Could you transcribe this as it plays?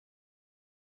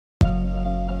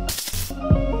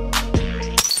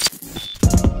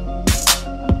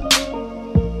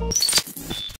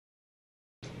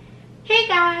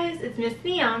guys, it's Miss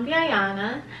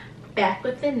Ayana back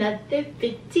with another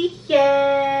video.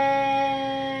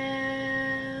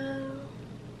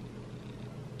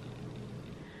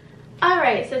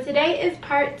 Alright, so today is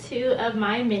part 2 of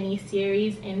my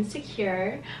mini-series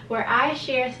Insecure, where I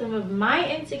share some of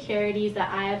my insecurities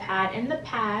that I have had in the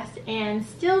past and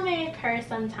still may occur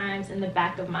sometimes in the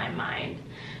back of my mind.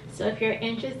 So if you're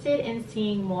interested in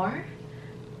seeing more,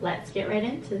 let's get right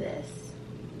into this.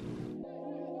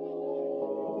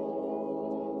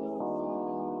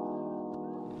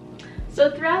 So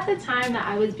throughout the time that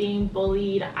I was being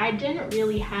bullied, I didn't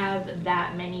really have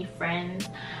that many friends.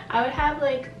 I would have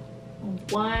like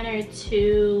 1 or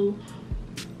 2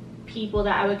 people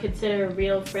that I would consider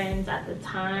real friends at the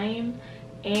time,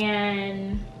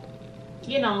 and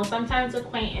you know, sometimes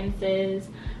acquaintances,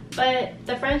 but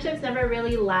the friendships never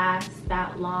really last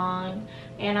that long,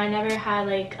 and I never had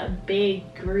like a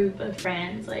big group of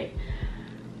friends like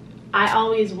I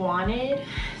always wanted.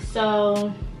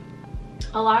 So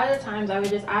a lot of the times I would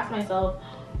just ask myself,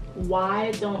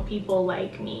 why don't people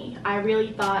like me? I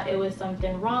really thought it was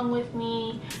something wrong with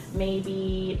me,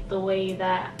 maybe the way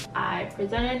that I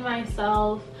presented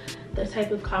myself, the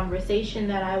type of conversation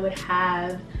that I would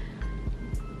have.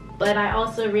 But I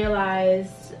also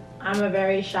realized I'm a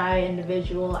very shy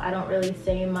individual. I don't really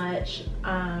say much.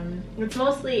 It's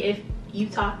mostly if you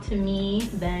talk to me,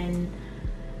 then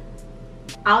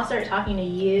I'll start talking to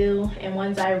you, and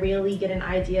once I really get an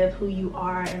idea of who you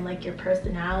are and like your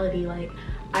personality, like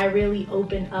I really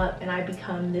open up and I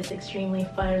become this extremely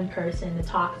fun person to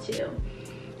talk to.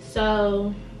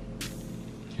 So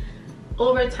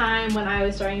over time, when I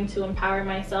was starting to empower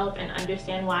myself and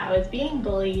understand why I was being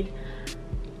bullied,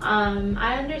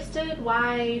 I understood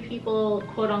why people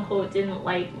quote unquote didn't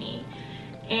like me.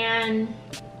 And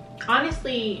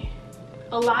honestly,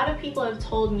 a lot of people have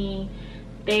told me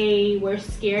they were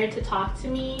scared to talk to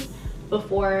me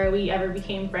before we ever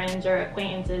became friends or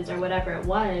acquaintances or whatever it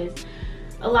was.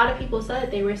 A lot of people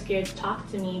said they were scared to talk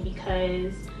to me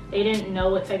because they didn't know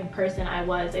what type of person I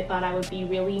was. They thought I would be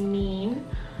really mean,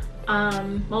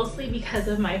 mostly because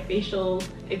of my facial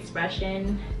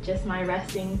expression, just my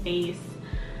resting face.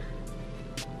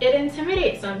 It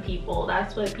intimidates some people,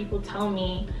 that's what people tell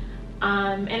me.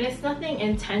 And it's nothing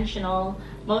intentional.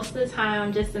 Most of the time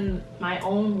I'm just in my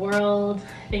own world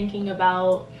thinking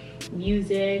about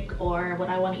music or what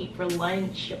I want to eat for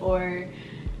lunch or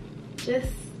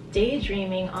just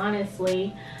daydreaming,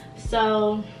 honestly.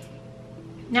 So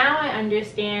now I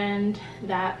understand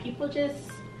that people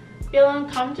just feel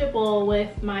uncomfortable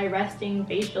with my resting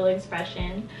facial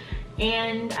expression,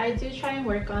 and I do try and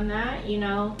work on that. You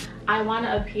know, I want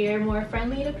to appear more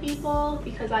friendly to people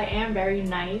because I am very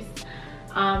nice.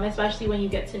 Especially when you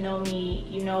get to know me,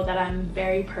 you know that I'm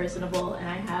very personable and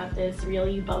I have this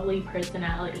really bubbly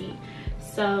personality.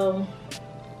 So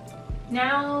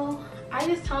now I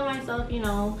just tell myself, you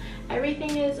know,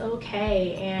 everything is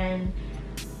okay, and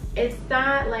it's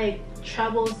not like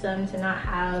troublesome to not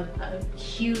have a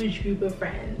huge group of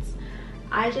friends.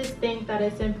 I just think that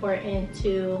it's important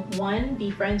to, 1,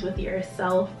 be friends with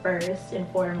yourself first and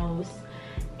foremost,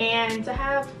 and to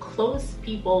have close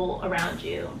people around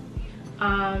you.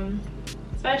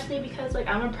 Especially because like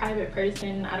I'm a private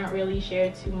person, I don't really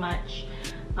share too much,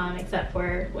 except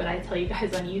for what I tell you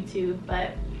guys on YouTube. But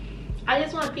I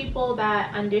just want people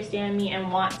that understand me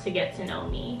and want to get to know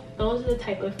me. Those are the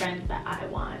type of friends that I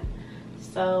want.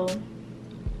 So,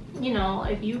 you know,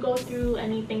 if you go through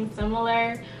anything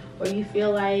similar, or you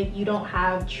feel like you don't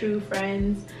have true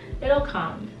friends, it'll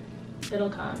come. It'll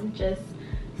come. Just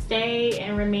stay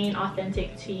and remain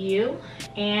authentic to you,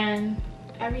 and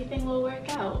everything will work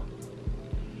out.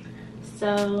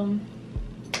 So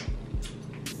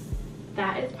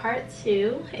that is part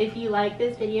 2. If you like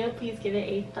this video, please give it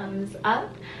a thumbs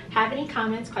up. Have any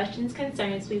comments, questions,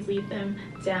 concerns, please leave them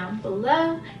down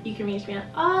below. You can reach me on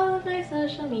all of my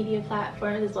social media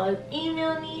platforms, as well as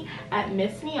email me at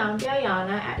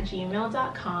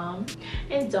missniambiayana@gmail.com.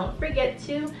 And don't forget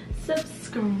to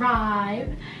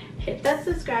subscribe. Hit that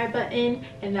subscribe button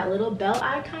and that little bell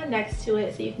icon next to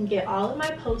it so you can get all of my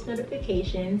post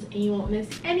notifications and you won't miss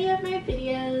any of my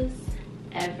videos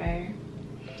ever.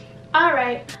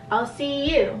 Alright, I'll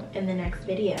see you in the next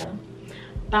video.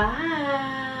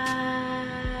 Bye!